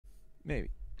Maybe.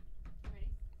 Ready?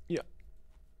 Yeah.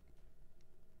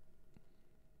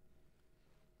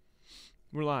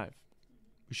 We're live.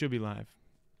 We should be live.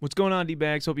 What's going on,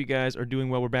 D-Bags? Hope you guys are doing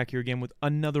well. We're back here again with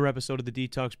another episode of the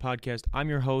Detox Podcast. I'm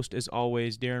your host, as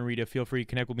always, Darren Rita. Feel free to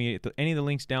connect with me at any of the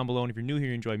links down below. And if you're new here,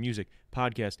 you enjoy music,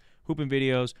 podcasts, hooping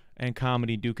videos, and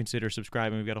comedy, do consider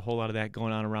subscribing. We've got a whole lot of that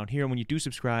going on around here. And when you do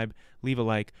subscribe, leave a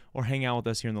like or hang out with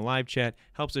us here in the live chat.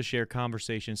 Helps us share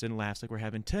conversations and laughs like we're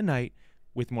having tonight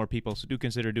with more people. So do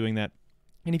consider doing that.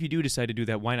 And if you do decide to do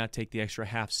that, why not take the extra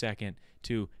half second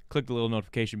to click the little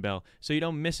notification bell so you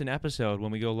don't miss an episode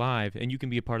when we go live, and you can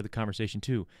be a part of the conversation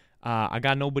too. I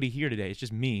got nobody here today. It's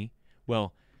just me.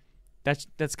 Well,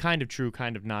 that's kind of true,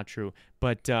 kind of not true.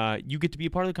 But you get to be a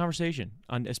part of the conversation,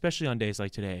 especially on days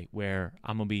like today where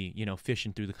I'm going to be,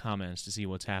 fishing through the comments to see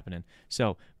what's happening.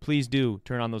 So please do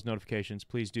turn on those notifications.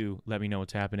 Please do let me know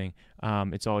what's happening.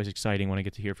 It's always exciting when I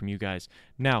get to hear from you guys.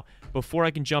 Now, before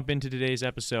I can jump into today's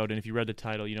episode, and if you read the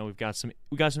title, we've got some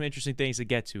interesting things to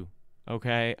get to.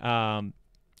 Okay.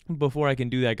 Before I can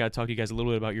do that, I got to talk to you guys a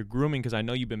little bit about your grooming, because I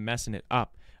know you've been messing it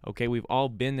up. Okay. We've all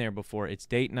been there before. It's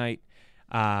date night.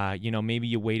 Maybe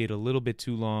you waited a little bit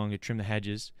too long to trim the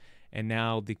hedges, and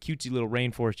now the cutesy little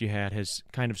rainforest you had has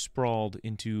kind of sprawled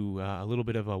into a little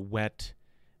bit of a wet,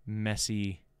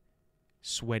 messy,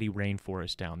 sweaty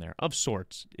rainforest down there of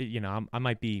sorts. I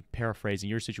might be paraphrasing.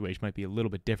 Your situation might be a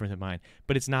little bit different than mine,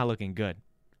 but it's not looking good.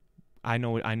 I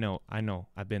know.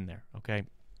 I've been there, okay?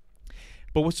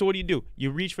 But so what do?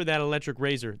 You reach for that electric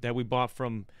razor that we bought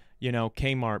from,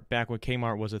 Kmart back when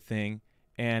Kmart was a thing.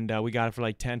 And we got it for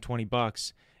like 10, 20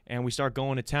 bucks, and we start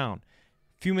going to town.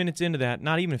 A few minutes into that,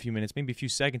 not even a few minutes, maybe a few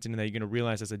seconds into that, you're going to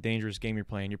realize that's a dangerous game you're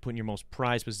playing. You're putting your most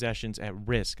prized possessions at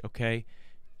risk, okay?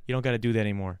 You don't got to do that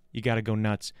anymore. You got to go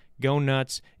nuts. Go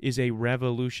Nuts is a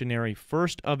revolutionary,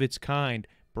 first of its kind,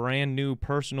 brand new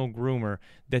personal groomer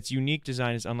that's unique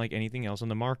design is unlike anything else on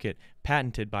the market.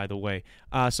 Patented, by the way.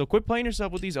 So quit playing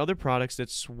yourself with these other products that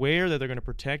swear that they're going to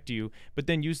protect you, but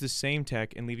then use the same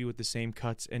tech and leave you with the same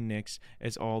cuts and nicks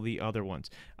as all the other ones.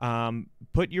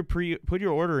 Put your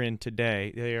order in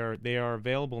today. They are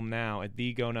available now at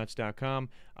thegonuts.com.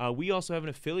 We also have an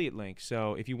affiliate link.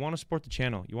 So if you want to support the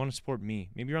channel, you want to support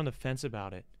me, maybe you're on the fence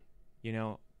about it.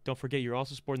 Don't forget you're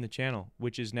also supporting the channel,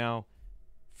 which is now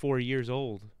 4 years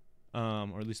old,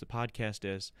 or at least the podcast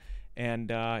is, and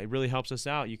it really helps us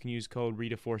out. You can use code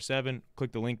RITA47,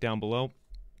 click the link down below,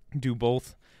 do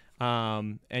both,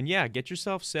 and yeah, get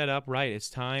yourself set up right. It's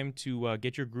time to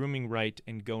get your grooming right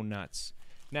and go nuts.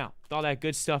 Now, with all that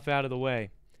good stuff out of the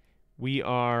way, we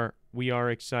are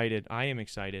excited. I am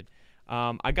excited.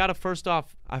 I gotta first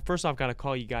off gotta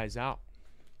call you guys out.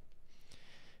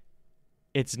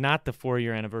 It's not the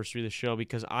 4-year anniversary of the show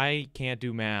because I can't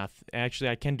do math. Actually,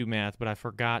 I can do math, but I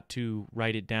forgot to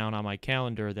write it down on my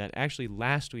calendar that actually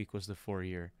last week was the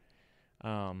 4-year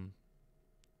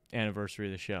anniversary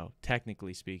of the show,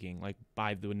 technically speaking, like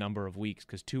by the number of weeks,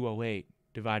 because 208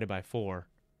 divided by 4,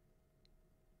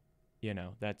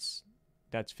 that's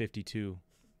 52.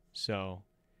 So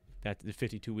that's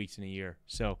 52 weeks in a year.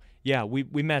 So, yeah,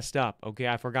 we messed up, okay?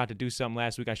 I forgot to do something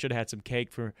last week. I should have had some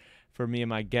cake for me and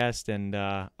my guest, and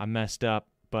I messed up.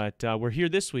 But we're here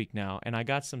this week now, and I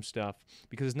got some stuff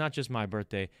because it's not just my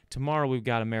birthday. Tomorrow we've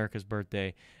got America's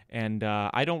birthday, and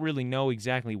I don't really know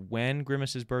exactly when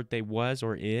Grimace's birthday was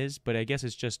or is, but I guess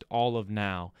it's just all of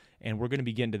now, and we're going to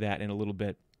be getting to that in a little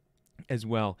bit as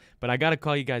well. But I got to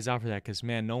call you guys out for that because,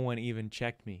 man, no one even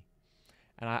checked me.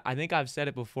 And I think I've said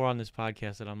it before on this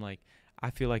podcast that I'm like, I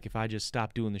feel like if I just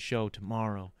stopped doing the show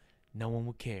tomorrow, no one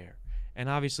would care. And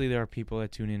obviously there are people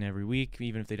that tune in every week.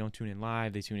 Even if they don't tune in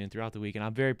live, they tune in throughout the week. And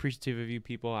I'm very appreciative of you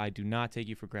people. I do not take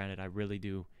you for granted. I really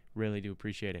do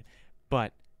appreciate it.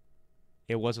 But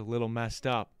it was a little messed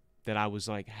up that I was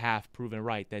like half proven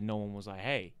right that no one was like,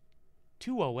 hey,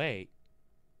 208,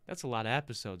 that's a lot of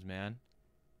episodes, man.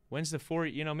 When's the 4?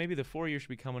 Maybe the 4 years should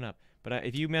be coming up. But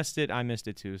if you missed it, I missed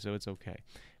it too, so it's okay.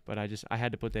 But I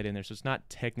had to put that in there, so it's not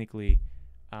technically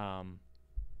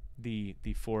the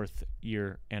 4th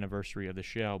year anniversary of the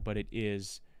show, but it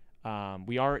is.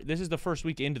 This is the first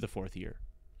week into the 4th year,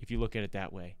 if you look at it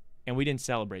that way. And we didn't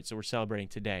celebrate, so we're celebrating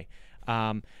today.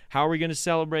 How are we going to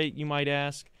celebrate, you might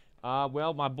ask?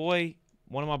 Well,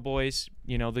 one of my boys,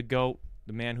 the GOAT,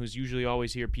 the man who's usually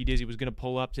always here, P. Dizzy, was going to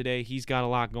pull up today. He's got a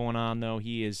lot going on, though.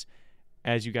 He is,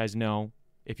 as you guys know,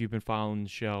 if you've been following the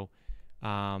show,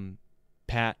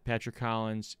 Patrick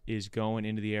Collins is going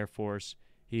into the Air Force.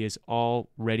 He is all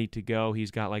ready to go.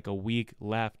 He's got like a week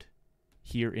left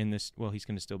here in this. Well, he's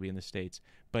going to still be in the States,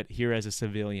 but here as a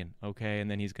civilian, okay? And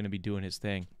then he's going to be doing his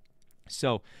thing.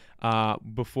 So,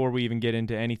 before we even get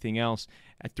into anything else,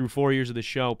 through 4 years of the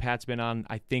show, Pat's been on,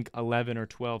 I think, 11 or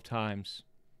 12 times,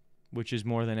 which is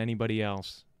more than anybody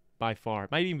else by far.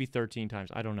 It might even be 13 times.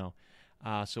 I don't know.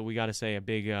 So we got to say a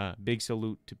big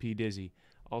salute to P. Dizzy.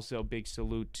 Also, a big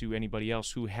salute to anybody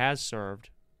else who has served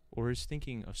or is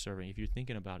thinking of serving, if you're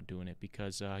thinking about doing it,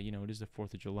 because, it is the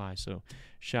 4th of July. So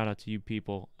shout out to you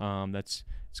people. It's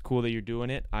cool that you're doing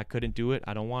it. I couldn't do it.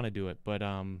 I don't want to do it, but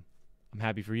I'm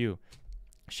happy for you.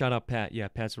 Shout out Pat. Yeah,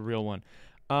 Pat's a real one.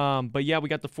 But yeah, we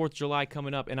got the 4th of July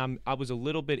coming up, and I was a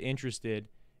little bit interested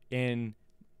in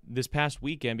this past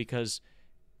weekend because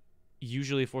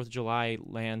usually 4th of July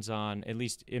lands on, at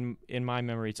least in my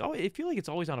memory, I feel like it's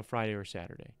always on a Friday or a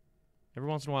Saturday. Every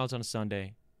once in a while it's on a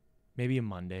Sunday, maybe a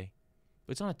Monday.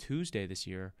 But it's on a Tuesday this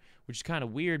year, which is kind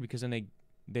of weird because then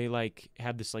they like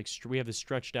have this we have this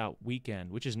stretched out weekend,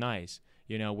 which is nice,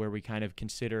 where we kind of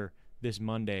consider this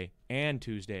Monday and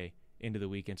Tuesday into the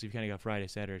weekend. So you've kind of got Friday,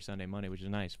 Saturday, Sunday, Monday, which is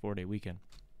a nice 4-day weekend.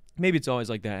 Maybe it's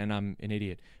always like that and I'm an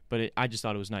idiot, but I just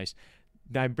thought it was nice.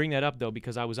 I bring that up though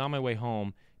because I was on my way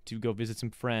home to go visit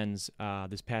some friends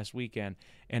this past weekend,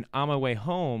 and on my way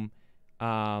home,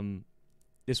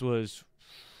 this was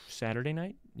Saturday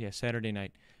night? Yeah, Saturday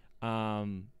night.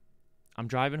 I'm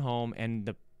driving home, and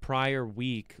the prior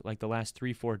week, like the last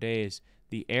 3-4 days,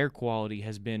 the air quality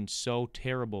has been so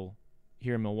terrible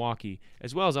here in Milwaukee,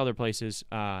 as well as other places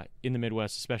in the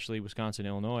Midwest, especially Wisconsin,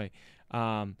 Illinois,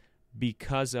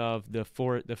 because of the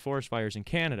forest fires in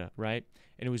Canada, right?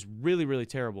 And it was really, really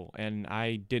terrible. And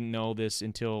I didn't know this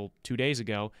until 2 days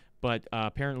ago, but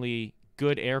apparently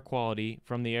good air quality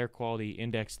from the air quality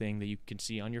index thing that you can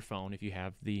see on your phone if you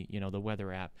have the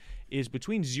weather app is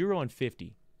between 0 and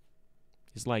 50.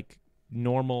 Is like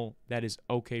normal. That is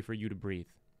okay for you to breathe.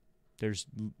 There's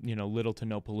little to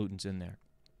no pollutants in there.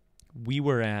 We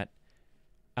were at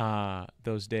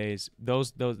those days,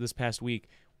 this past week,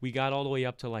 we got all the way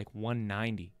up to like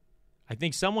 190. I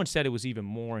think someone said it was even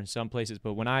more in some places,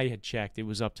 but when I had checked, it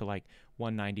was up to like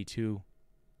 192,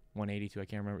 182. I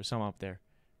can't remember, some up there.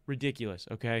 Ridiculous,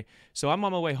 okay? So I'm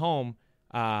on my way home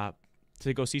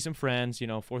to go see some friends,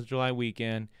 4th of July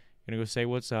weekend. Gonna go say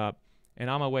what's up. And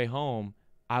on my way home,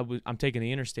 I'm taking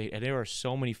the interstate, and there are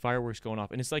so many fireworks going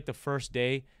off. And it's like the first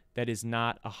day that is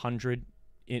not 100,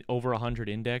 over 100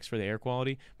 index for the air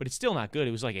quality, but it's still not good.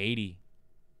 It was like 80,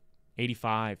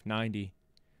 85, 90.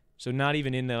 So not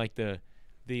even in the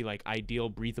like ideal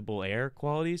breathable air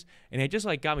qualities. And it just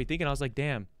like got me thinking. I was like,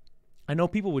 damn, I know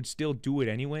people would still do it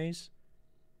anyways,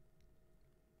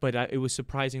 but it was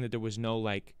surprising that there was no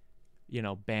like,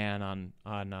 ban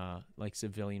on like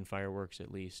civilian fireworks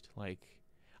at least. Like,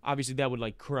 obviously that would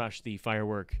like crush the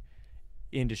firework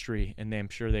industry, and I'm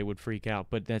sure they would freak out.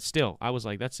 But that's still, I was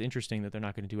like, that's interesting that they're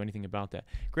not going to do anything about that.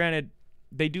 Granted,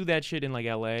 they do that shit in like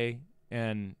LA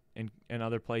and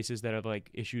other places that have like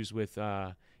issues with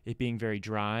it being very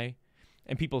dry,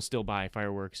 and people still buy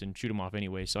fireworks and shoot them off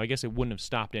anyway. So I guess it wouldn't have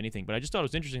stopped anything. But I just thought it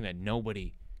was interesting that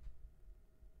nobody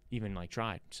even like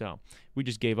tried. So we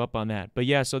just gave up on that. But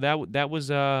yeah, so that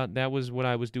was what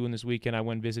I was doing this weekend. I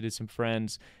went and visited some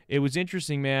friends. It was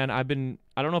interesting, man. I don't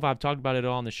know if I've talked about it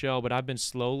all on the show, but I've been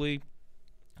slowly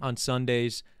on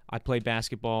Sundays. I play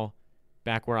basketball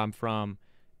back where I'm from,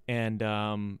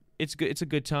 and it's good. It's a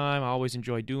good time. I always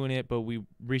enjoy doing it. But we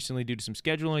recently, due to some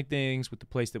scheduling things with the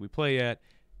place that we play at,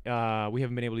 we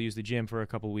haven't been able to use the gym for a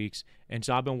couple weeks, and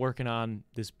so I've been working on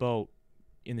this boat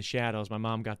in the shadows. My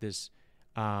mom got this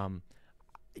boat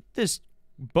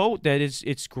that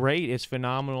it's great. It's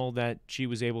phenomenal that she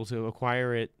was able to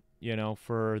acquire it,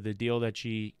 for the deal that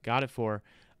she got it for.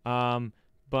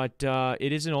 But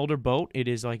it is an older boat. It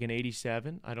is like an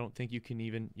 87. I don't think you can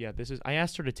even, I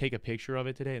asked her to take a picture of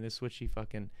it today, and this is what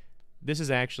this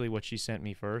is actually what she sent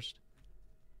me first.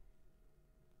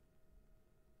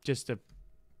 Just to,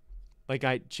 I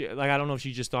don't know if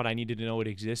she just thought I needed to know it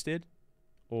existed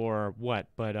or what,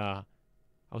 but I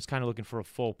was kind of looking for a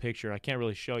full picture. I can't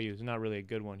really show you. There's not really a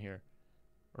good one here,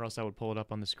 or else I would pull it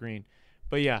up on the screen.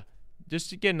 But yeah,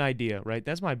 just to get an idea, right?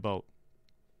 That's my boat.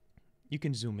 You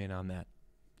can zoom in on that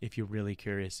if you're really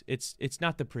curious. It's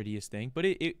not the prettiest thing, but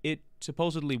it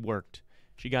supposedly worked.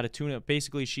 She got a tune-up.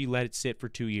 Basically, she let it sit for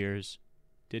 2 years,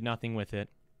 did nothing with it,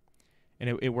 and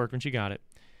it worked when she got it.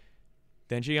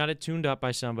 Then she got it tuned up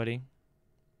by somebody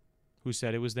who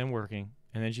said it was then working,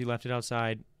 and then she left it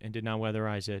outside and did not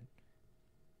weatherize it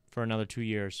for another 2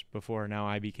 years before now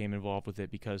I became involved with it,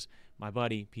 because my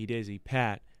buddy, P. Dizzy,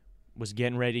 Pat, was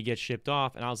getting ready to get shipped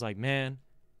off, and I was like, man,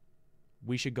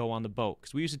 we should go on the boat.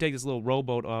 Because we used to take this little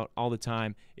rowboat out all the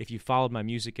time. If you followed my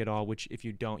music at all, which if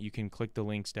you don't, you can click the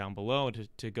links down below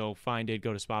to go find it.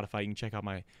 Go to Spotify. You can check out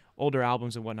my older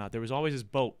albums and whatnot. There was always this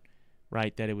boat,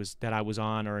 right, that I was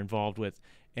on or involved with.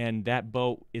 And that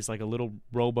boat is like a little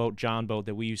rowboat, John boat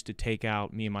that we used to take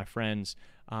out, me and my friends,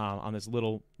 on these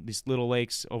little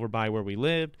lakes over by where we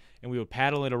lived. And we would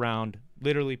paddle it around,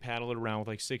 literally paddle it around with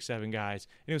like 6, 7 guys.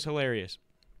 And it was hilarious.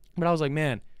 But I was like,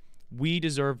 man, you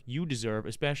deserve,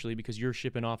 especially because you're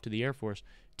shipping off to the Air Force,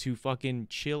 to fucking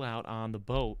chill out on the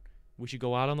boat. We should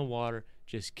go out on the water,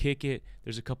 just kick it.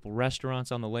 There's a couple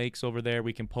restaurants on the lakes over there.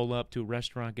 We can pull up to a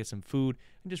restaurant, get some food,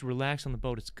 and just relax on the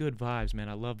boat. It's good vibes, man.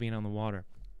 I love being on the water.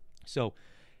 So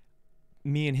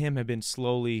me and him have been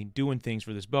slowly doing things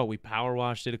for this boat. We power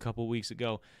washed it a couple weeks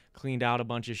ago, cleaned out a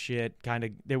bunch of shit.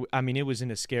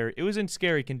 It was in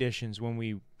scary conditions when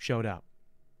we showed up.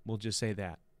 We'll just say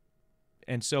that.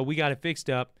 And so we got it fixed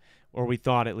up, or we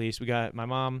thought at least. My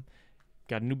mom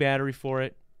got a new battery for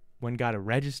it, went and got it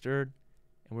registered,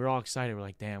 and we were all excited. We're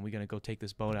like, damn, we're going to go take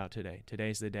this boat out today.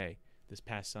 Today's the day, this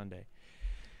past Sunday.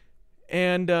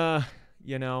 And, in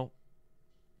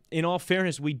all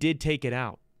fairness, we did take it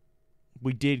out.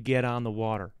 We did get on the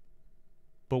water,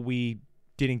 but we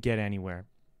didn't get anywhere.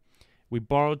 We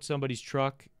borrowed somebody's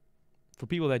truck. For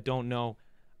people that don't know,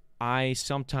 I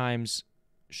sometimes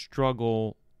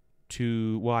I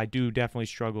do definitely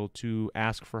struggle to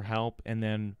ask for help, and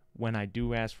then when I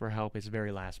do ask for help, it's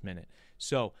very last minute.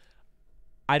 So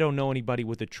I don't know anybody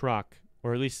with a truck,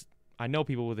 or at least I know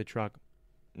people with a truck,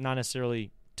 not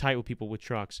necessarily tight with people with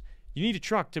trucks. You need a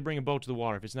truck to bring a boat to the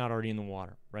water if it's not already in the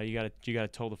water, right? You gotta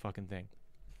tow the fucking thing.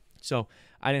 So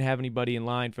I didn't have anybody in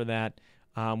line for that.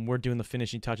 We're doing the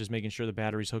finishing touches, making sure the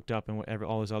battery's hooked up and whatever,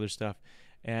 all this other stuff.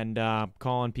 And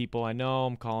calling people I know.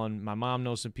 I'm calling, my mom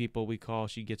knows some people we call.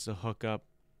 She gets the hookup.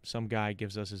 Some guy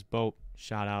gives us his boat.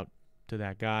 Shout out to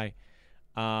that guy.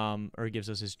 Or gives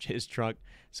us his truck.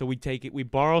 So we take it. We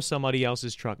borrow somebody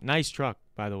else's truck. Nice truck,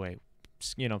 by the way.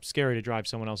 Scary to drive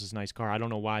someone else's nice car. I don't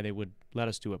know why they would let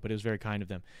us do it, but it was very kind of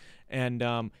them.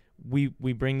 And we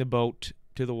bring the boat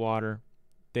to the water.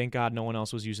 Thank God no one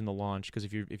else was using the launch, because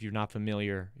if you're not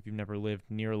familiar, if you've never lived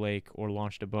near a lake or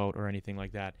launched a boat or anything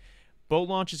like that, boat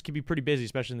launches can be pretty busy,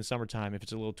 especially in the summertime if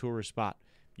it's a little tourist spot.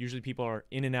 Usually people are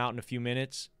in and out in a few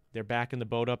minutes. They're backing the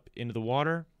boat up into the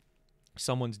water.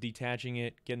 Someone's detaching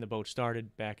it, getting the boat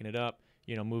started, backing it up,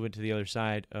 moving to the other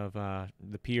side of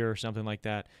the pier or something like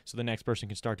that, so the next person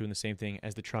can start doing the same thing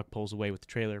as the truck pulls away with the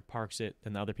trailer, parks it,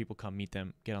 then the other people come meet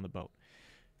them, get on the boat.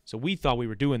 So we thought we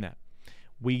were doing that.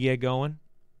 We get going.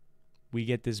 We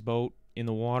get this boat in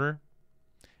the water.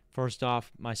 First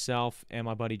off, myself and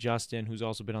my buddy Justin, who's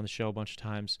also been on the show a bunch of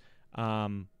times,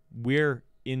 we're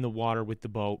in the water with the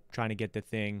boat trying to get the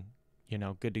thing,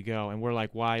 good to go. And we're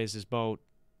like, why is this boat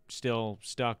still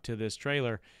stuck to this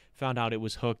trailer? Found out it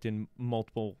was hooked in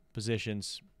multiple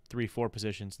positions, 3, 4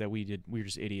 positions that we did. We were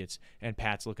just idiots. And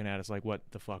Pat's looking at us like, what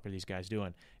the fuck are these guys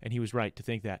doing? And he was right to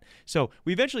think that. So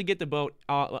we eventually get the boat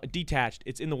detached.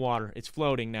 It's in the water. It's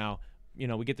floating now.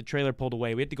 We get the trailer pulled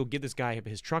away. We had to go get this guy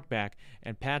his truck back,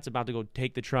 and Pat's about to go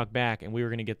take the truck back, and we were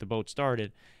going to get the boat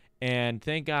started. And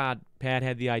thank God Pat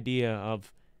had the idea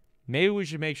of maybe we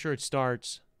should make sure it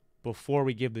starts before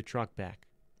we give the truck back.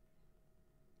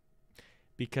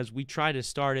 Because we tried to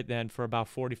start it then for about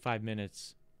 45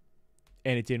 minutes,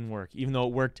 and it didn't work, even though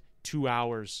it worked 2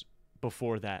 hours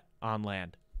before that on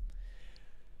land.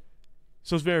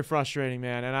 So it's very frustrating,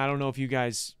 man. And I don't know if you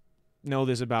guys know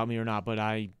this about me or not, but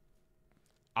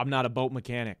I'm not a boat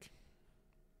mechanic.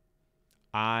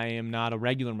 I am not a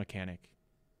regular mechanic.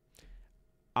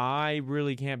 I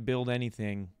really can't build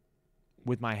anything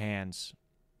with my hands.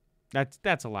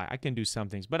 That's a lie. I can do some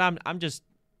things, but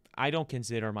I don't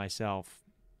consider myself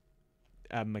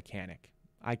a mechanic.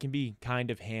 I can be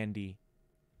kind of handy,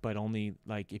 but only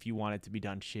like if you want it to be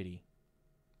done shitty.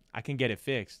 I can get it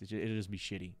fixed. It'll just be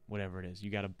shitty, whatever it is. You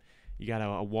got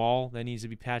a wall that needs to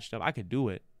be patched up. I could do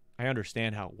it. I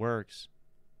understand how it works.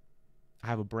 I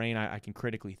have a brain. I can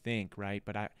critically think, right?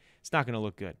 But it's not going to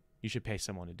look good. You should pay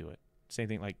someone to do it. Same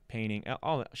thing like painting,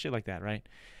 all that shit like that, right?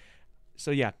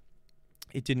 So yeah,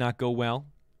 it did not go well.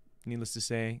 Needless to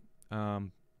say, my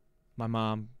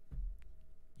mom,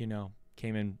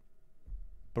 came and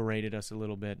berated us a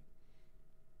little bit.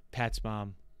 Pat's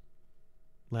mom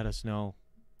let us know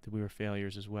that we were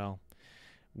failures as well.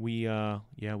 We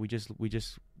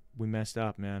messed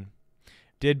up, man.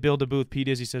 Did build a booth. P.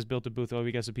 Dizzy says built a booth. Oh,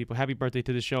 we got some people. Happy birthday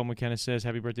to the show. McKenna says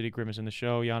happy birthday to Grimace in the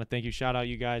show. Yana, thank you. Shout out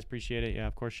you guys. Appreciate it. Yeah,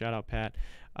 of course. Shout out Pat.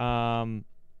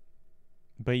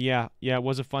 But yeah, it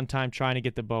was a fun time trying to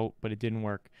get the boat, but it didn't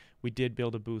work. We did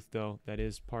build a booth, though. That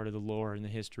is part of the lore and the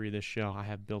history of this show. I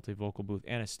have built a vocal booth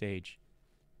and a stage.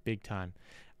 Big time.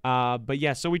 But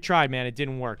yeah, so we tried, man. It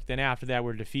didn't work. Then after that, we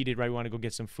were defeated, right? We wanted to go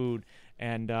get some food.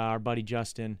 And our buddy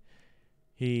Justin,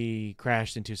 he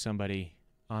crashed into somebody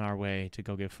on our way to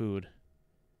go get food.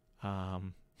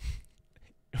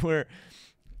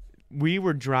 We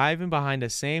were driving behind the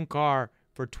same car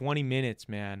for 20 minutes,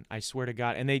 man. I swear to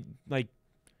God. And they, like,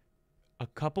 a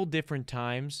couple different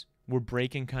times were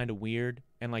braking kind of weird.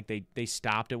 And, like, they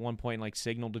stopped at one point and, like,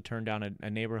 signaled to turn down a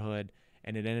neighborhood.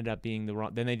 And it ended up being the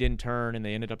wrong. Then they didn't turn, and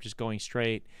they ended up just going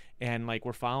straight. And, like,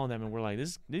 we're following them, and we're like,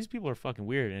 these people are fucking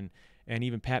weird. And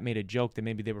even Pat made a joke that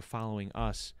maybe they were following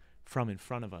us from in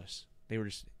front of us. They were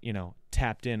just,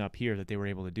 tapped in up here that they were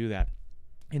able to do that.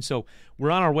 And so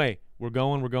we're on our way. We're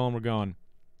going.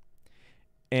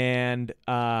 And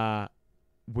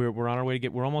we're on our way to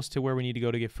we're almost to where we need to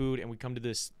go to get food. And we come to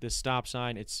this stop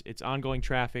sign. It's ongoing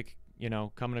traffic,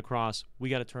 coming across. We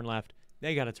got to turn left.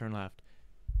 They got to turn left.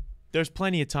 There's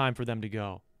plenty of time for them to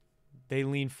go. They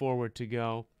lean forward to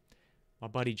go. My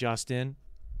buddy Justin,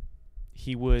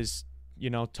 he was,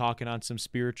 talking on some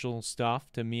spiritual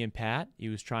stuff to me and Pat. He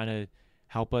was trying to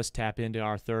help us tap into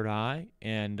our third eye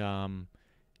and,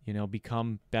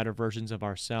 become better versions of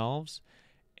ourselves.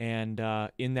 And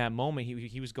in that moment,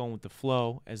 he was going with the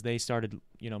flow as they started,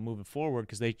 moving forward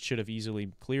because they should have easily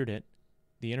cleared it,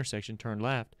 the intersection, turned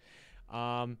left.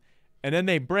 And then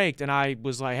they braked, and I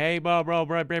was like, "Hey, bro,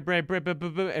 brake."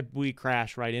 And we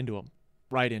crashed right into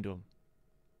him.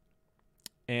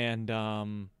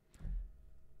 And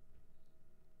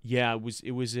yeah,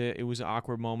 it was an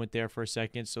awkward moment there for a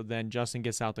second. So then Justin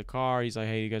gets out the car. He's like,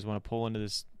 "Hey, you guys want to pull into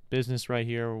this business right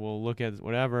here? We'll look at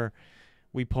whatever."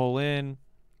 We pull in.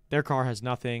 Their car has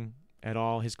nothing at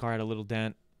all. His car had a little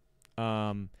dent.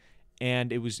 And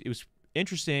it was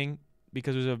interesting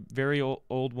because it was a very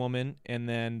old woman, and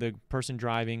then the person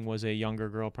driving was a younger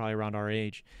girl, probably around our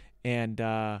age. And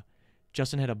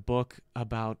Justin had a book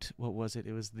about, what was it?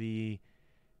 It was the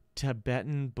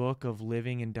Tibetan Book of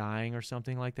Living and Dying or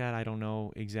something like that. I don't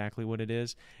know exactly what it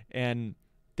is. And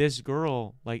this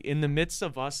girl, like, in the midst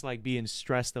of us, like, being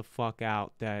stressed the fuck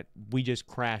out that we just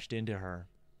crashed into her.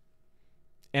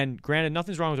 And granted,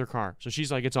 nothing's wrong with her car. So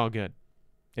she's like, it's all good.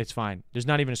 It's fine. There's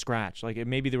not even a scratch. Like,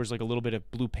 maybe there was, like, a little bit of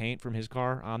blue paint from his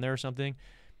car on there or something.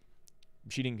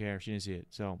 She didn't care. She didn't see it.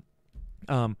 So,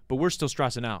 but we're still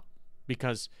stressing out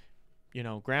because,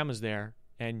 grandma's there.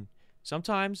 And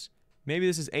sometimes, maybe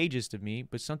this is ageist of me,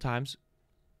 but sometimes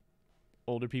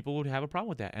older people would have a problem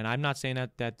with that. And I'm not saying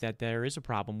that there is a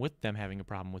problem with them having a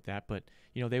problem with that, but,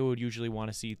 they would usually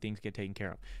want to see things get taken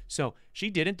care of. So she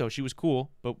didn't, though. She was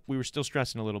cool, but we were still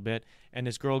stressing a little bit. And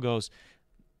this girl goes,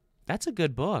 "That's a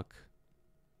good book."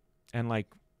 And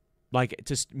like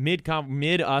just mid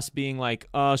us being like,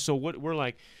 so what, we're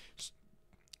like,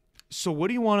 so what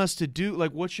do you want us to do?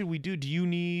 Like, what should we do? Do you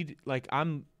need, like,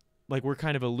 we're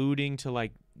kind of alluding to,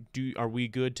 like, are we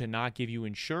good to not give you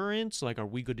insurance? Like, are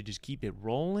we good to just keep it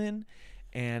rolling?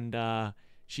 And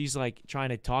she's like trying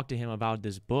to talk to him about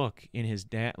this book in his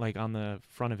like on the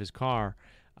front of his car,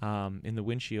 in the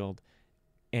windshield.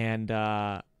 And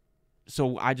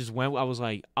so I just went. I was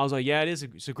like, yeah, it is.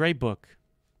 It's a great book,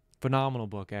 phenomenal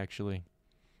book, actually.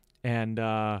 And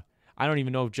I don't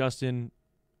even know if Justin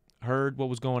heard what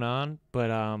was going on, but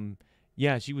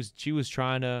yeah, she was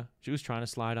trying to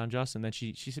slide on Justin. Then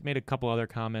she made a couple other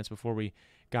comments before we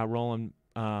got rolling,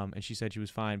 and she said she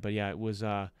was fine. But yeah, it was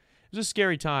a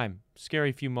scary time,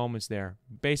 scary few moments there.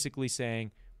 Basically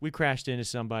saying we crashed into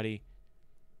somebody,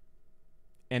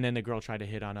 and then the girl tried to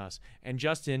hit on us. And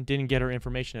Justin didn't get her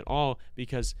information at all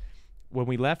because when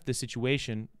we left the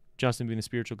situation, Justin being the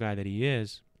spiritual guy that he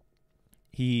is,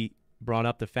 he brought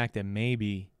up the fact that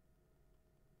maybe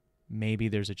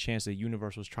there's a chance the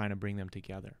universe was trying to bring them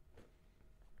together.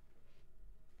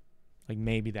 Like,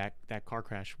 maybe that car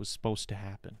crash was supposed to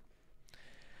happen.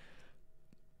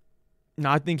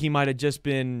 Now, I think he might have just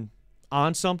been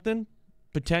on something,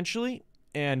 potentially,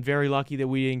 and very lucky that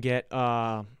we didn't get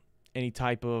any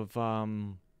type of,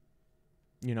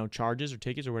 charges or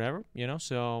tickets or whatever,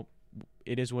 so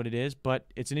it is what it is. But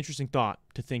it's an interesting thought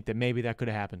to think that maybe that could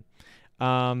have happened.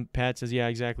 Pat says, yeah,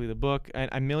 exactly. The book, and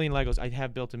a million Legos. I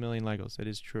have built a million Legos. That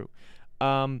is true.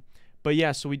 But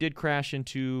yeah, so we did crash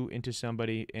into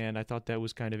somebody, and I thought that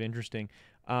was kind of interesting.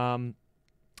 I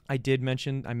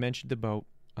mentioned the boat.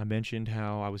 I mentioned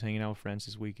how I was hanging out with friends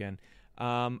this weekend.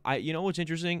 What's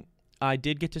interesting? I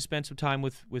did get to spend some time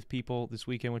with people this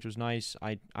weekend, which was nice.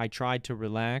 I tried to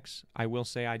relax. I will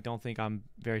say I don't think I'm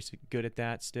very good at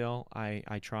that still.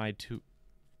 I tried to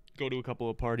go to a couple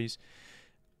of parties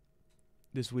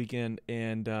this weekend,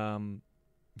 and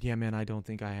yeah, man, I don't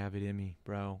think I have it in me,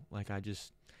 bro. Like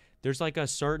there's like a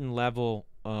certain level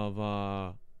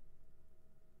of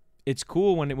it's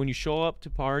cool when you show up to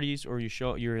parties or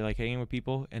you're like hanging with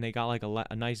people and they got like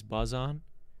a nice buzz on.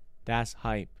 That's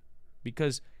hype.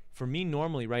 Because for me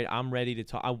normally, right, I'm ready to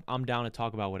talk. I'm down to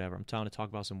talk about whatever. I'm down to talk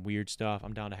about some weird stuff.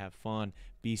 I'm down to have fun,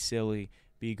 be silly,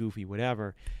 be goofy,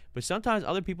 whatever. But sometimes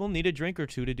other people need a drink or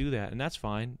two to do that, and that's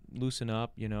fine. Loosen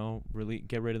up, really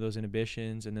get rid of those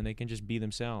inhibitions, and then they can just be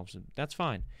themselves. That's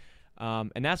fine.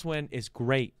 And that's when it's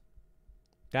great.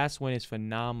 That's when it's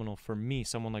phenomenal for me,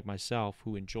 someone like myself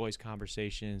who enjoys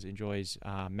conversations, enjoys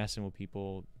messing with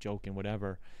people, joking,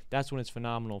 whatever. That's when it's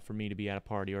phenomenal for me to be at a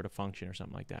party or at a function or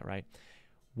something like that, right?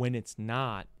 When it's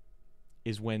not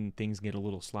is when things get a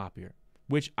little sloppier,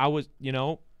 which I was,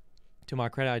 to my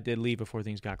credit, I did leave before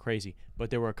things got crazy. But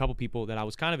there were a couple people that I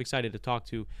was kind of excited to talk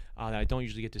to that I don't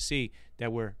usually get to see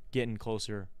that were getting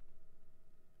closer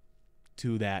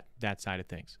to that side of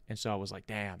things. And so I was like,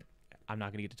 damn, I'm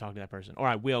not going to get to talk to that person. Or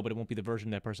I will, but it won't be the version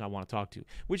of that person I want to talk to,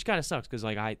 which kind of sucks because,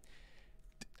 like, I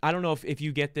don't know if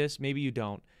you get this. Maybe you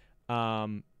don't.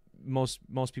 Most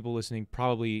people listening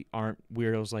probably aren't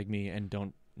weirdos like me and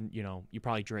don't, you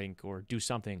probably drink or do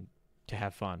something to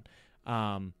have fun.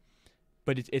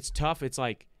 But it's tough. It's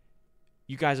like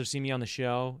you guys have seen me on the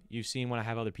show. You've seen when I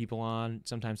have other people on.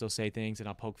 Sometimes they'll say things and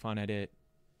I'll poke fun at it.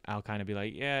 I'll kind of be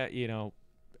like, yeah,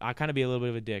 I'll kind of be a little bit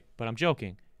of a dick, but I'm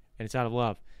joking and it's out of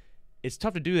love. It's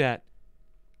tough to do that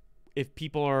if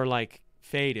people are like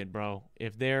faded, bro.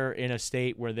 If they're in a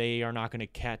state where they are not going to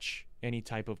catch any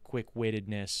type of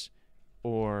quick-wittedness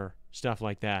or stuff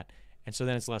like that. And so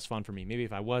then it's less fun for me. Maybe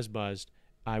if I was buzzed,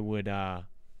 I would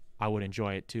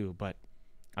enjoy it too, but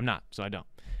I'm not, so I don't.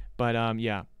 But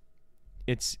yeah,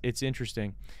 it's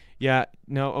interesting. Yeah,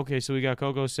 no, okay, so we got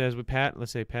Coco says with Pat,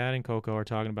 let's say Pat and Coco are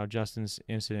talking about Justin's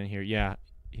incident here. Yeah,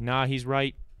 he's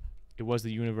right. It was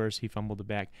the universe. He fumbled the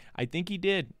bag. I think he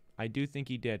did. I do think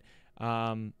he did.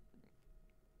 But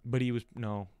he was,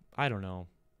 no, I don't know.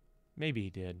 Maybe he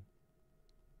did.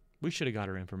 We should have got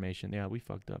our information. Yeah, we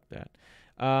fucked up that.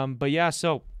 But yeah,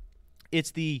 so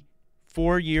it's the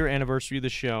 4-year anniversary of the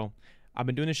show. I've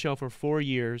been doing the show for 4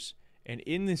 years. And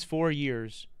in this 4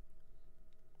 years,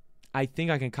 I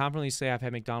think I can confidently say I've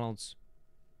had McDonald's.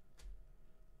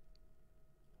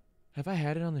 Have I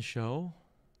had it on the show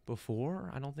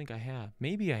before? I don't think I have.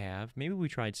 Maybe I have. Maybe we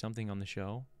tried something on the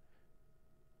show.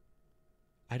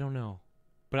 I don't know.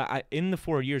 But in the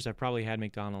 4 years, I've probably had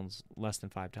McDonald's less than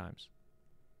 5 times.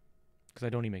 Because I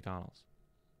don't eat McDonald's.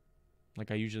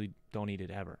 Like, I usually don't eat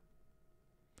it ever.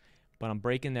 But I'm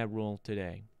breaking that rule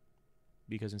today.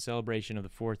 Because in celebration of the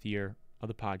 4th year of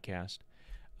the podcast,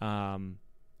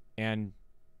 and,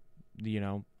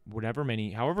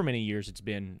 however many years it's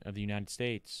been of the United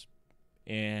States,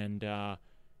 and,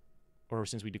 or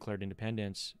since we declared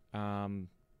independence, and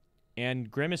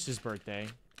Grimace's birthday,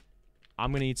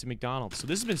 I'm going to eat some McDonald's. So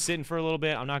this has been sitting for a little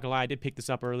bit. I'm not going to lie. I did pick this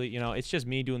up early. It's just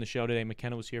me doing the show today.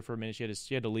 McKenna was here for a minute. She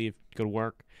had to leave, go to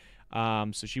work.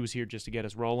 So she was here just to get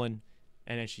us rolling,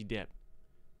 and then she dipped.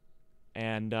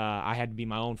 And I had to be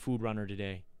my own food runner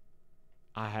today.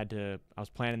 I was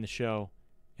planning the show,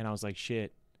 and I was like,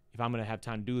 shit, if I'm going to have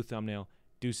time to do the thumbnail,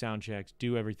 do sound checks,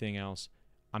 do everything else,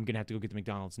 I'm going to have to go get the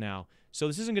McDonald's now. So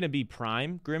this isn't going to be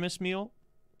prime Grimace meal.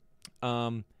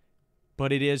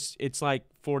 But it's like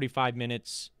 45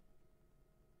 minutes,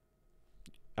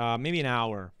 maybe an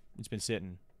hour it's been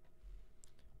sitting.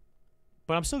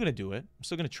 But I'm still going to do it. I'm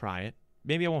still going to try it.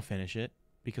 Maybe I won't finish it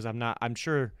because I'm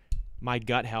sure my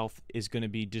gut health is going to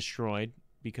be destroyed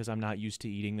because I'm not used to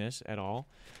eating this at all.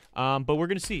 But we're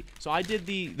going to see. So I did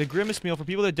the Grimace meal. For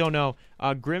people that don't know,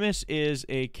 Grimace is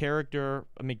a character,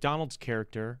 a McDonald's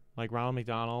character, like Ronald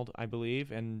McDonald, I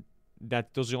believe, and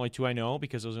those are the only 2 I know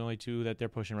because those are the only 2 that they're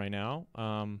pushing right now,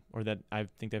 or that I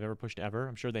think they've ever pushed ever.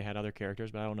 I'm sure they had other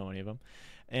characters, but I don't know any of them.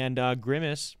 And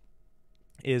Grimace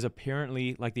is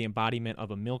apparently like the embodiment of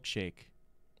a milkshake,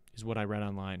 is what I read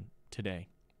online today,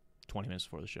 20 minutes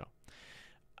before the show.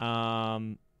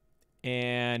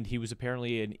 And he was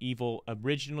apparently an evil.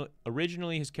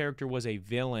 Originally, his character was a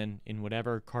villain in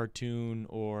whatever cartoon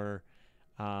or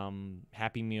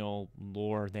Happy Meal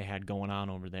lore they had going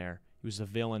on over there. He was a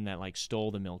villain that like stole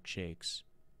the milkshakes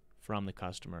from the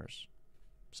customers,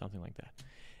 something like that.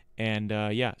 And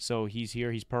yeah, so he's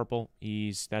here. He's purple.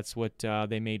 That's what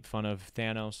they made fun of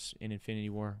Thanos in Infinity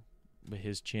War with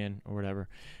his chin or whatever.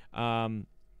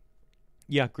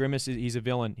 Yeah, Grimace he's a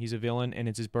villain. He's a villain, and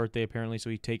it's his birthday apparently, so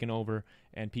he's taken over.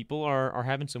 And people are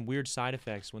having some weird side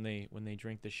effects when they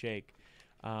drink the shake.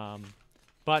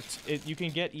 But you can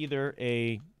get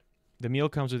the meal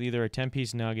comes with either a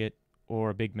 10-piece nugget or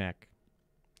a Big Mac.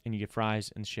 and you get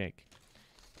fries and shake.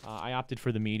 I opted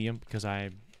for the medium because I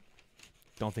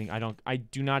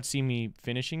do not see me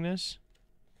finishing this.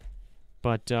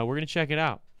 But we're gonna check it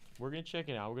out. We're gonna do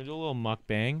a little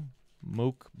mukbang.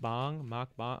 Mukbang.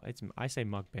 I say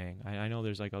mukbang. I know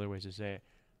there's like other ways to say it.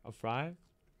 A fry.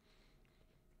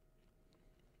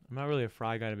 I'm not really a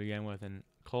fry guy to begin with, and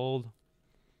cold,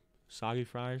 soggy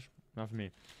fries, not for me.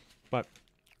 But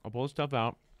I'll pull the stuff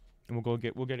out, and we'll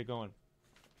get it going.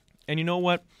 And you know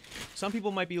what? Some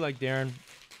people might be like, Darren,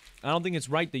 I don't think it's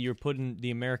right that you're putting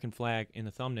the American flag in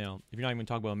the thumbnail if you're not even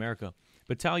talking about America.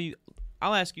 But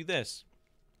I'll ask you this.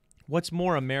 What's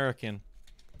more American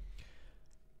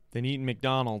than eating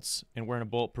McDonald's and wearing a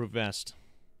bulletproof vest?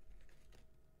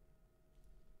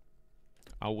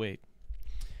 I'll wait.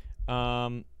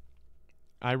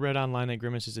 I read online that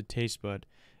Grimace is a taste bud.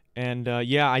 And,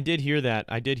 yeah, I did hear that.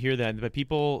 But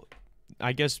people,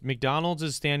 I guess McDonald's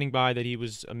is standing by that he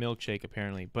was a milkshake,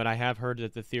 apparently. But I have heard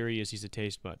that the theory is he's a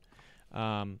taste bud.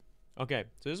 Okay,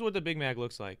 so this is what the Big Mac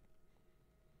looks like.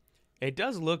 It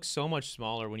does look so much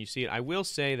smaller when you see it. I will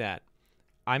say that.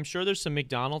 I'm sure there's some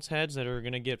McDonald's heads that are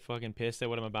going to get fucking pissed at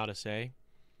what I'm about to say.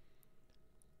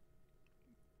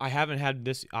 I haven't had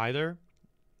this either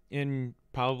in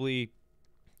probably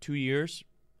 2 years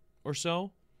or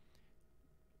so.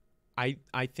 I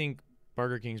think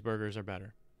Burger King's burgers are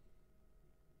better.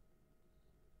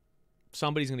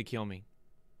 Somebody's going to kill me.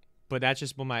 But that's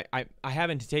just what I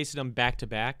haven't tasted them back to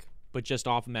back, but just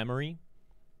off memory.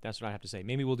 That's what I have to say.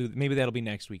 Maybe that'll be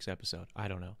next week's episode. I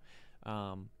don't know.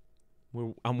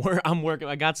 I'm working.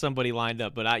 I got somebody lined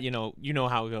up, but you know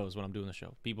how it goes when I'm doing the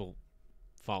show. People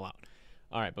fall out.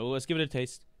 All right, but let's give it a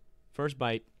taste. First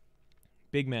bite.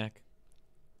 Big Mac.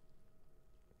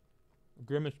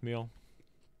 Grimace meal.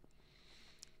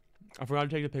 I forgot to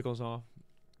take the pickles off.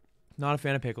 Not a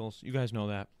fan of pickles. You guys know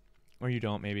that. Or you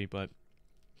don't, maybe, but...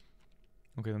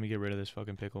 Okay, let me get rid of this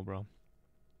fucking pickle, bro.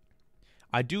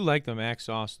 I do like the Mac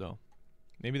sauce, though.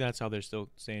 Maybe that's how they're still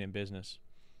staying in business.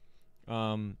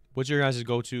 What's your guys'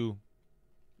 go-to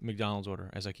McDonald's order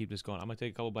as I keep this going? I'm going to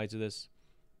take a couple bites of this,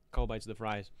 a couple bites of the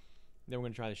fries. Then we're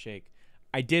going to try the shake.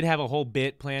 I did have a whole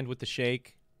bit planned with the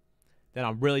shake that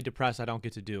I'm really depressed I don't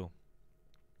get to do.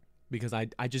 Because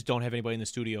I just don't have anybody in the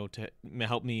studio to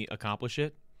help me accomplish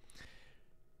it.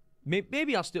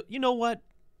 Maybe I'll still... You know what?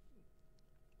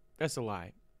 That's a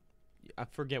lie. I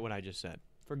forget what I just said.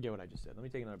 Let me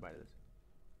take another bite of this.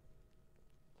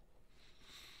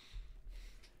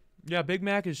 Yeah, Big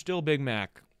Mac is still Big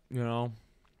Mac. You know?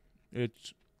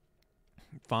 It's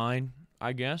fine,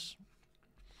 I guess.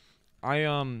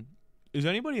 Is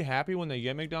anybody happy when they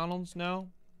get McDonald's now?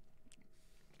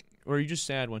 Or are you just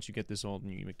sad once you get this old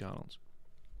and you eat McDonald's?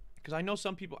 Because I know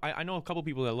some people... I know a couple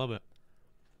people that love it.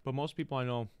 But most people I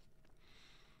know...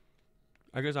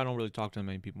 I guess I don't really talk to that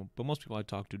many people. But most people I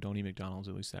talk to don't eat McDonald's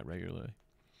at least that regularly.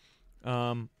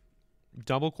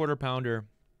 Double quarter pounder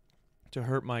to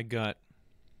hurt my gut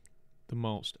the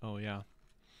most. Oh, yeah.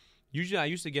 Usually I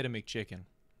used to get a McChicken.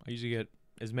 I used to get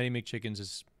as many McChickens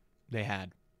as they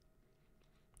had.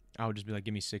 I would just be like,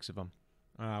 give me 6 of them.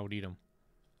 I would eat them.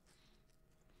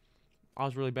 I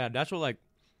was really bad. That's what, like,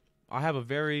 I have a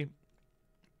very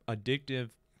addictive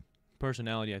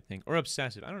personality, I think. Or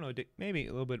obsessive. I don't know. Maybe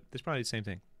a little bit. It's probably the same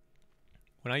thing.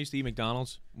 When I used to eat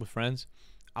McDonald's with friends,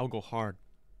 I would go hard.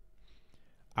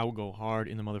 I would go hard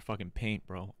in the motherfucking paint,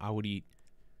 bro. I would eat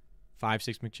 5,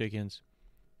 6 McChickens.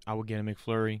 I would get a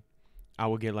McFlurry. I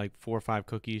would get like 4 or 5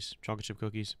 cookies, chocolate chip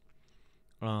cookies.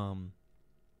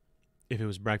 If it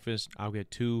was breakfast, I would get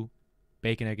 2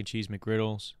 bacon, egg, and cheese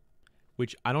McGriddles,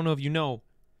 which I don't know if you know.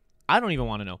 I don't even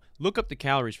want to know. Look up the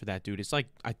calories for that, dude. It's like,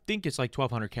 I think it's like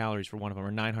 1,200 calories for one of them,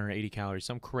 or 980 calories.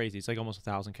 Something crazy. It's like almost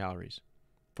 1,000 calories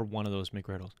for one of those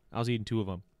McGriddles. I was eating 2 of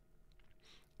them.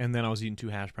 And then I was eating 2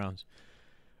 hash browns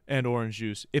and orange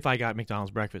juice if I got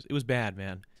McDonald's breakfast. It was bad,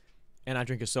 man. And I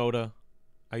drink a soda.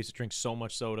 I used to drink so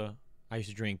much soda. I used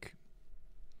to drink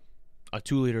a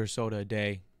 2-liter soda a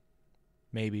day.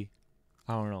 Maybe.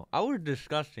 I don't know. I was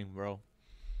disgusting, bro.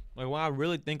 Like, when I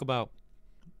really think about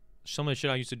some of the shit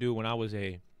I used to do when I was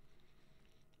a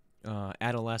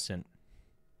adolescent,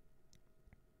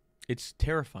 it's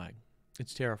terrifying.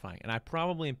 It's terrifying. And I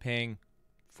probably am paying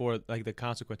for, like, the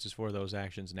consequences for those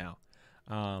actions now.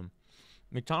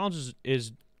 McDonald's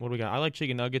is what do we got? I like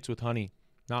chicken nuggets with honey.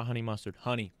 Not honey mustard.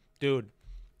 Honey. Dude.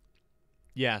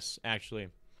 Yes, actually.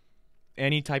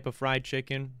 Any type of fried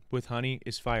chicken with honey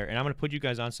is fire. And I'm going to put you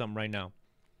guys on something right now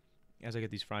as I get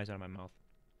these fries out of my mouth.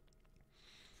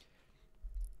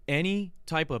 Any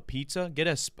type of pizza,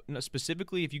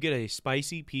 specifically if you get a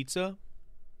spicy pizza,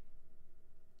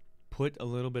 put a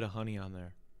little bit of honey on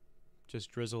there.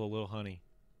 Just drizzle a little honey.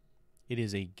 It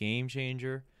is a game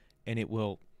changer, and it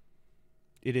will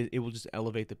just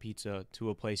elevate the pizza to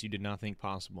a place you did not think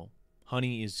possible.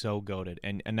 Honey is so goated,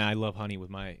 and I love honey with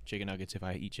my chicken nuggets if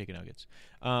I eat chicken nuggets.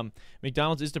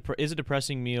 McDonald's is a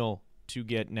depressing meal to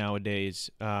get nowadays,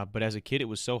 but as a kid it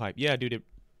was so hype. Yeah, dude,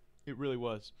 it really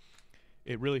was.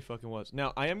 It really fucking was.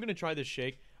 Now, I am going to try this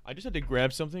shake. I just had to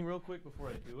grab something real quick before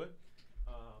I do it.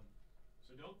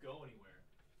 So don't go anywhere.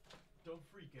 Don't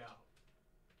freak out.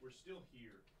 We're still here.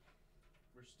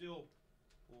 We're still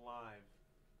live.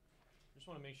 Just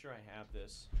want to make sure I have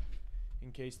this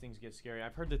in case things get scary.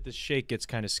 I've heard that this shake gets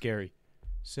kind of scary.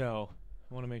 So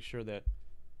I want to make sure that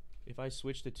if I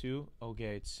switch to 2,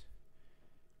 okay,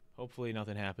 hopefully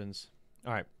nothing happens.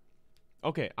 All right.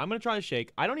 Okay, I'm going to try the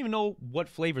shake. I don't even know what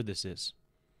flavor this is.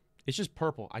 It's just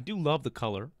purple. I do love the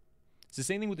color. It's the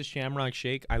same thing with the Shamrock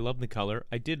Shake. I love the color.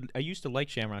 I used to like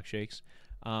Shamrock Shakes.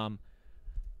 I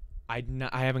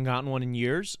haven't gotten one in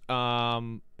years.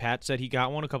 Pat said he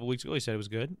got one a couple weeks ago. He said it was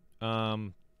good. He got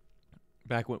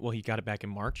it back in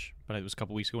March, but it was a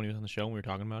couple weeks ago when he was on the show and we were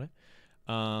talking about it.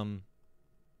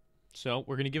 So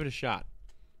we're going to give it a shot.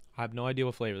 I have no idea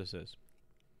what flavor this is.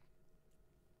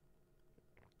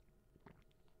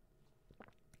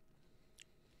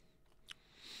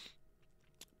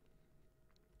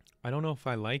 I don't know if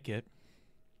I like it,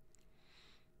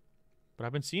 but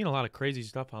I've been seeing a lot of crazy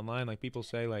stuff online. Like people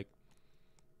say like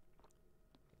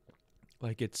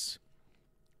it's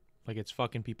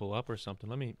fucking people up or something.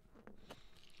 Let me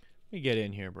get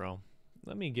in here, bro.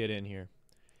 Let me get in here.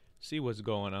 See what's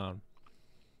going on.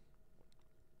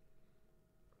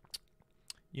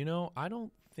 You know, I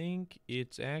don't think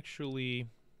it's actually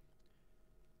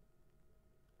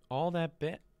all that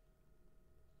bad.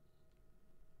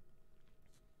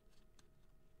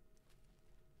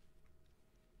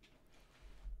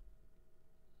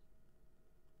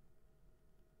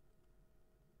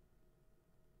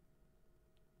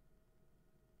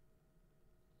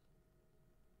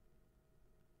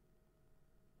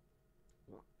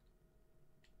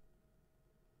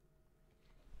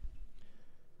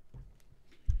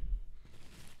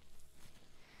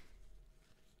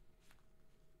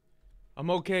 I'm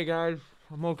okay, guys.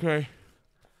 I'm okay.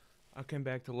 I came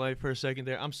back to life for a second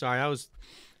there. I'm sorry. I was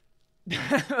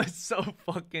so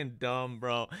fucking dumb,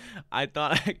 bro. I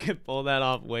thought I could pull that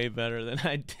off way better than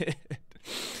I did.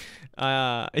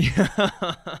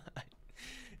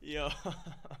 Yo.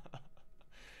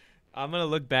 I'm going to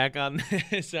look back on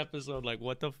this episode like,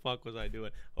 what the fuck was I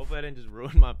doing? Hopefully I didn't just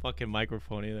ruin my fucking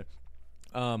microphone either.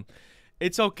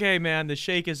 It's okay, man. The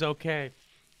shake is okay.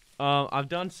 I've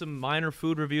done some minor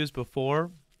food reviews before,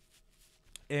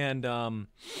 and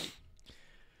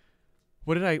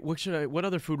what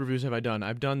other food reviews have I done?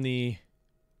 I've done the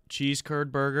cheese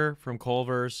curd burger from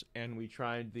Culver's, and we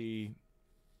tried the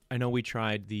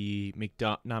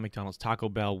not McDonald's, Taco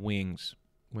Bell wings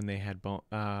when they had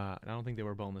I don't think they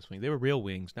were boneless wings. They were real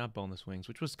wings, not boneless wings,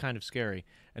 which was kind of scary.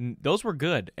 And those were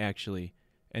good, actually.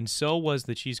 And so was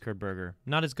the cheese curd burger.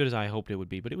 Not as good as I hoped it would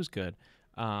be, but it was good.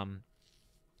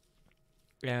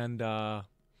 And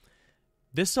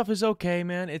this stuff is okay,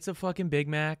 man. It's a fucking Big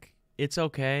Mac. It's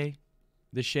okay.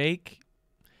 The shake,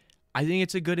 I think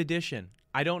it's a good addition.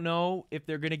 I don't know if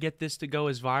they're going to get this to go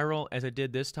as viral as it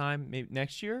did this time, maybe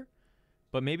next year.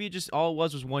 But maybe it just all it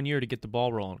was 1 year to get the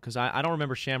ball rolling. Because I don't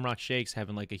remember Shamrock Shakes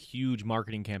having like a huge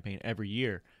marketing campaign every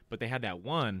year. But they had that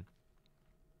one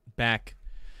back,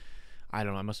 I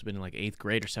don't know, I must have been in like 8th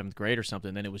grade or 7th grade or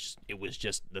something. Then it was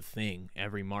just the thing.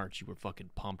 Every March you were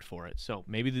fucking pumped for it. So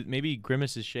maybe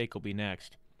Grimace's shake will be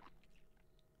next.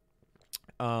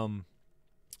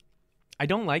 I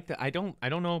don't like that. I don't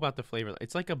know about the flavor.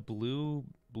 It's like a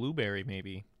blueberry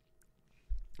maybe.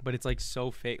 But it's like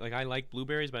so fake. Like I like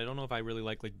blueberries, but I don't know if I really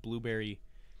like blueberry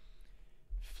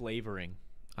flavoring.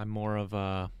 I'm more of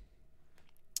a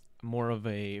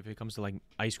if it comes to like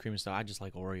ice cream and stuff, I just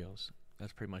like Oreos.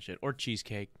 That's pretty much it. Or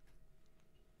cheesecake.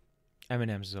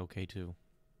 M&M's is okay too.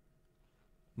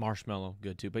 Marshmallow,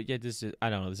 good too. But yeah,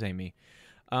 I don't know, this ain't me.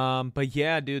 But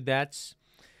yeah, dude, that's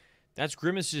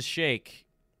Grimace's shake.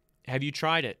 Have you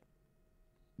tried it?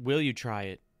 Will you try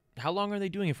it? How long are they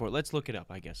doing it for? Let's look it up,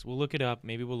 I guess. We'll look it up.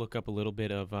 Maybe we'll look up a little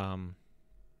bit of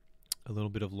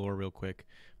lore real quick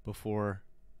before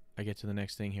I get to the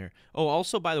next thing here. Oh,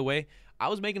 also, by the way, I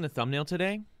was making the thumbnail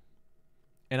today,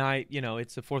 and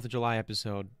it's the 4th of July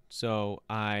episode, so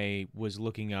I was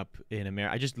looking up in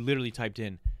America. I just literally typed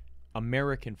in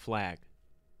American flag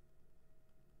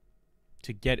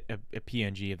to get a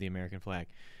PNG of the American flag,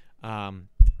 and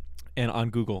on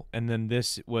Google, and then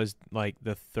this was like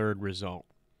the third result.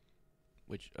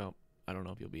 Which, I don't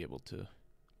know if you'll be able to, let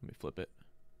me flip it.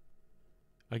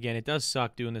 Again, it does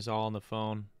suck doing this all on the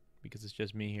phone because it's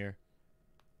just me here.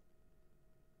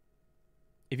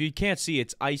 If you can't see,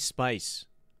 it's Ice Spice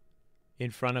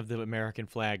in front of the American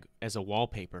flag as a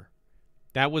wallpaper.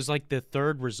 That was like the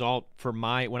third result for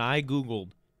when I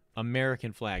Googled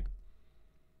American flag.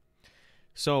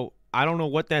 So I don't know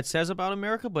what that says about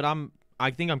America, but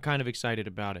I think I'm kind of excited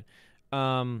about it.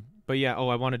 But yeah,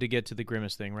 I wanted to get to the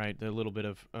Grimace thing, right? A little bit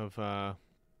of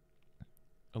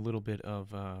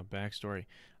backstory.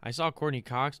 I saw Courtney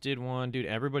Cox did one. Dude,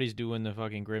 everybody's doing the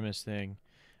fucking Grimace thing.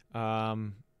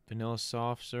 Vanilla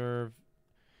soft serve.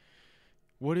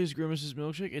 What is Grimace's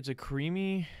milkshake? It's a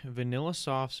creamy vanilla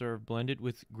soft serve blended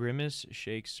with Grimace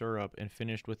shake syrup and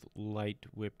finished with light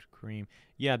whipped cream.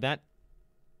 Yeah,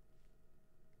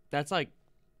 that's like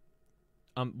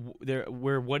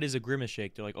what is a Grimace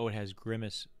shake? They're like, "Oh, it has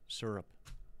Grimace syrup."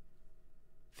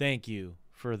 Thank you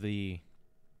for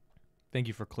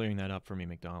clearing that up for me,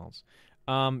 McDonald's.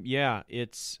 Yeah,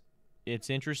 it's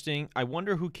interesting. I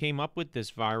wonder who came up with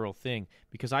this viral thing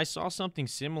because I saw something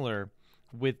similar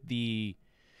with the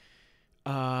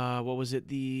what was it?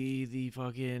 The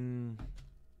fucking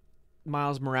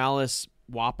Miles Morales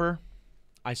Whopper.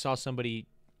 I saw somebody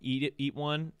eat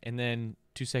one, and then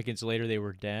 2 seconds later they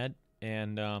were dead.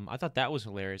 And I thought that was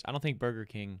hilarious. I don't think Burger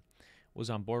King was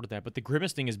on board with that, but the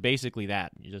Grimace thing is basically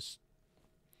that. You just,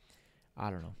 I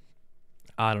don't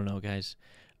know, guys.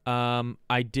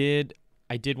 I did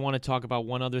want to talk about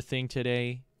one other thing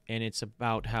today, and it's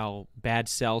about how bad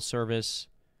cell service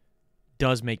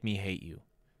does make me hate you.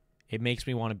 It makes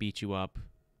me want to beat you up.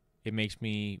 It makes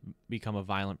me become a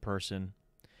violent person.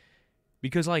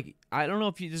 Because, like, I don't know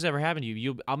if this ever happened to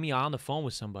you. I'll be on the phone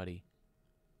with somebody,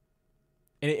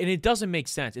 and it doesn't make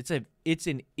sense. It's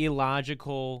an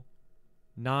illogical,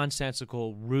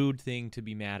 nonsensical, rude thing to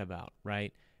be mad about,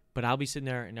 right? But I'll be sitting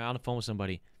there and on the phone with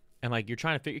somebody, and, like, you're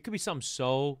trying to figure. It could be something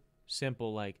so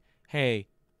simple, like, "Hey,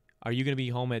 are you going to be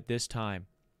home at this time?"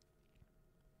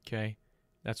 Okay,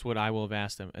 that's what I will have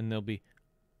asked them, and they'll be,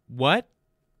 "What?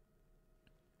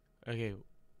 Okay,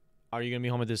 are you going to be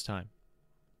home at this time?"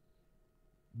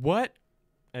 "What?"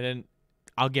 And then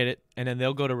I'll get it, and then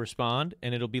they'll go to respond,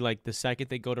 and it'll be like the second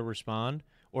they go to respond,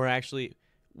 or actually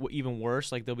even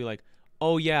worse, like they'll be like,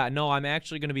 "Oh yeah, no, I'm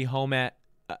actually going to be home at,"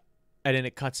 and then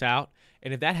it cuts out.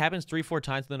 And if that happens 3-4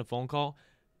 times within a phone call,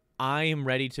 I am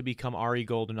ready to become Ari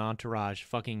Gold in Entourage,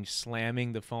 fucking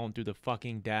slamming the phone through the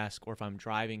fucking desk, or if I'm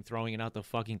driving, throwing it out the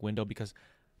fucking window, because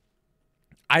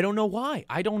I don't know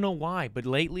why, but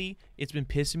lately it's been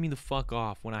pissing me the fuck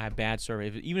off when I have bad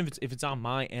service. Even if it's on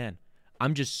my end,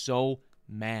 I'm just so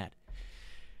mad.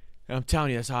 And I'm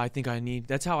telling you,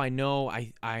 that's how I know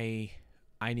I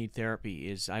need therapy.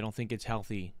 Is I don't think it's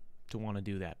healthy to want to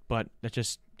do that. But that's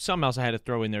just something else I had to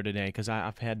throw in there today, because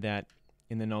I've had that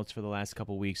in the notes for the last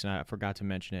couple of weeks, and I forgot to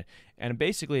mention it. And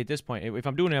basically at this point, if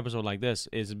I'm doing an episode like this,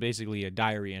 is basically a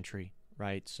diary entry,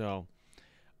 right? So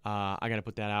I got to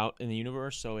put that out in the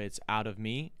universe so it's out of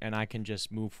me and I can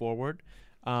just move forward.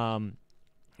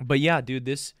 But yeah, dude,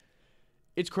 it's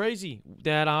crazy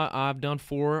that I've done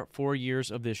four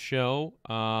years of this show.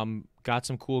 Got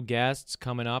some cool guests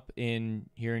coming up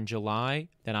here in July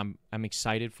that I'm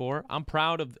excited for. I'm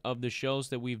proud of the shows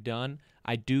that we've done.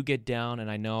 I do get down,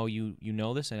 and I know you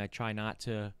know this, and I try not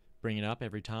to bring it up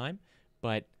every time,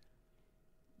 but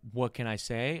what can I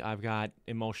say? I've got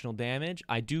emotional damage.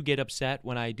 I do get upset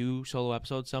when I do solo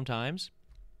episodes sometimes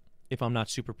if I'm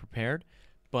not super prepared,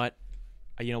 but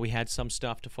we had some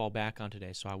stuff to fall back on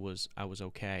today, so I was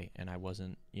okay, and I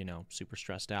wasn't, super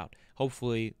stressed out.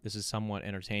 Hopefully this is somewhat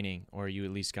entertaining, or you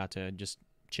at least got to just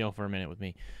chill for a minute with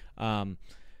me.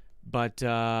 But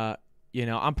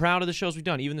I'm proud of the shows we've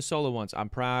done, even the solo ones. I'm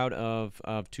proud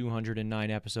of 209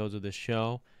 episodes of this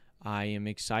show. I am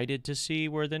excited to see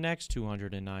where the next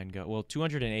 209 go. Well,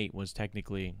 208 was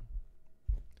technically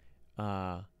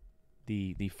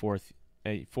the fourth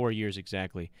 4 years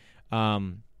exactly.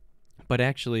 But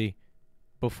actually,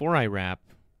 before I wrap,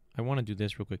 I want to do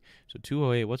this real quick. So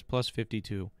 208, what's plus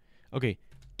 52? Okay,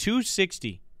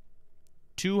 260.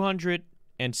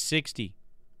 260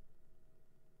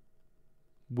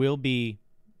 will be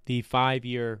the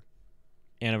 5-year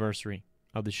anniversary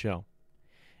of the show.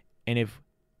 And if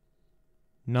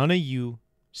none of you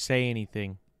say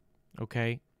anything,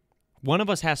 okay, one of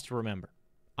us has to remember.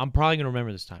 I'm probably going to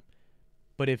remember this time.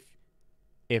 But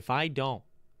if I don't,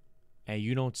 and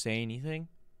you don't say anything,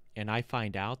 and I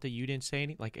find out that you didn't say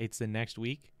anything, like it's the next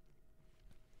week,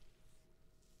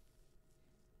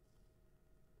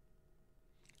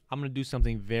 I'm going to do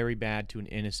something very bad to an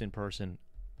innocent person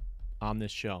on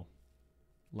this show,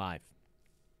 live.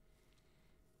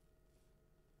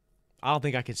 I don't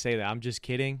think I can say that. I'm just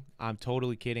kidding. I'm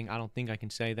totally kidding. I don't think I can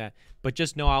say that. But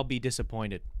just know I'll be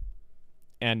disappointed.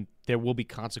 And there will be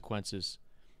consequences,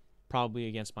 probably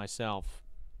against myself.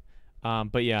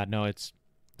 But yeah, no, that's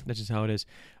just how it is.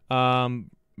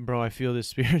 Bro, I feel this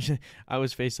spirit. I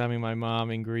was FaceTiming my mom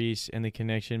in Greece, and the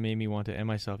connection made me want to end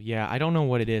myself. Yeah, I don't know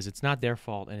what it is. It's not their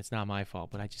fault, and it's not my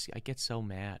fault. But I get so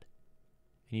mad.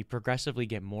 And you progressively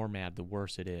get more mad the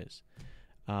worse it is.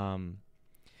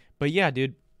 But yeah,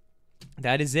 dude.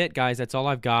 That is it, guys. That's all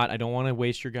I've got. I don't want to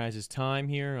waste your guys' time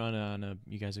here on a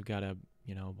you guys have got a,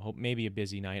 hope maybe a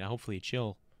busy night. Hopefully a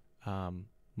chill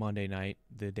Monday night,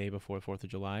 the day before 4th of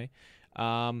July.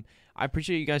 I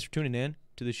appreciate you guys for tuning in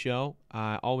to the show.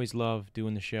 I always love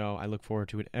doing the show. I look forward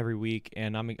to it every week,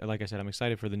 and like I said, I'm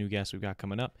excited for the new guests we've got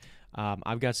coming up.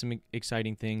 I've got some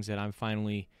exciting things that I'm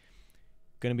finally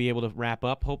going to be able to wrap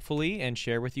up, hopefully, and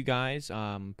share with you guys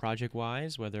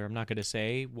project-wise, whether I'm not going to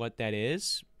say what that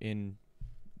is in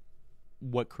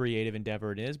what creative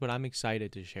endeavor it is, but I'm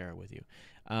excited to share it with you.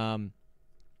 I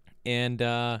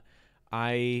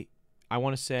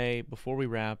want to say, before we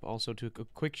wrap, also to a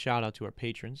quick shout-out to our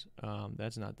patrons.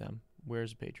 That's not them.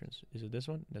 Where's the patrons? Is it this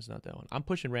one? That's not that one. I'm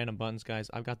pushing random buttons, guys.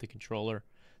 I've got the controller.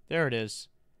 There it is.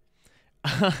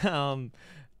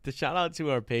 The shout out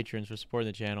to our patrons for supporting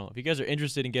the channel. If you guys are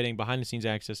interested in getting behind the scenes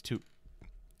access to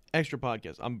extra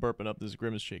podcasts, I'm burping up this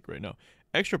Grimace shake right now.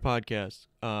 Extra podcasts,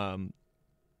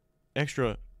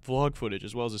 extra vlog footage,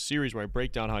 as well as a series where I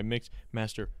break down how I mix,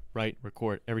 master, write,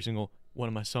 record every single one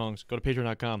of my songs. Go to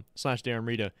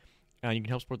patreon.com/DarrenRita. You can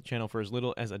help support the channel for as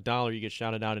little as $1. You get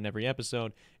shouted out in every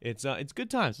episode. It's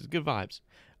good times. It's good vibes.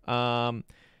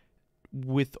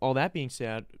 With all that being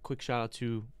said, quick shout out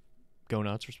to Go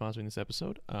Nuts for sponsoring this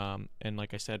episode. And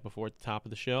like I said before at the top of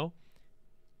the show,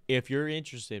 if you're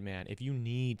interested, man, if you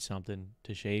need something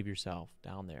to shave yourself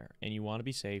down there and you want to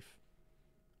be safe,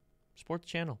 support the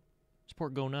channel.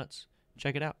 Support Go Nuts.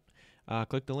 Check it out.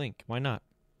 Click the link. Why not?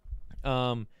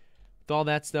 With all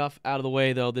that stuff out of the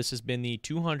way, though, this has been the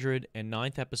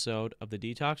 209th episode of the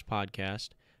Detox Podcast.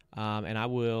 And I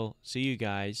will see you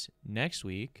guys next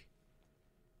week.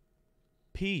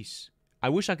 Peace. I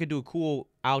wish I could do a cool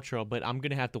outro, but I'm going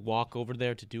to have to walk over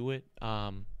there to do it.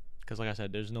 Because like I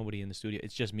said, there's nobody in the studio.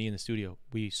 It's just me in the studio.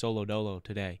 We solo dolo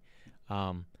today.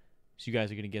 So you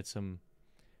guys are going to get some,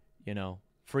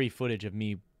 free footage of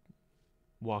me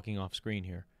walking off screen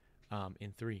here.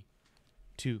 In 3,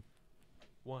 2,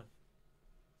 1.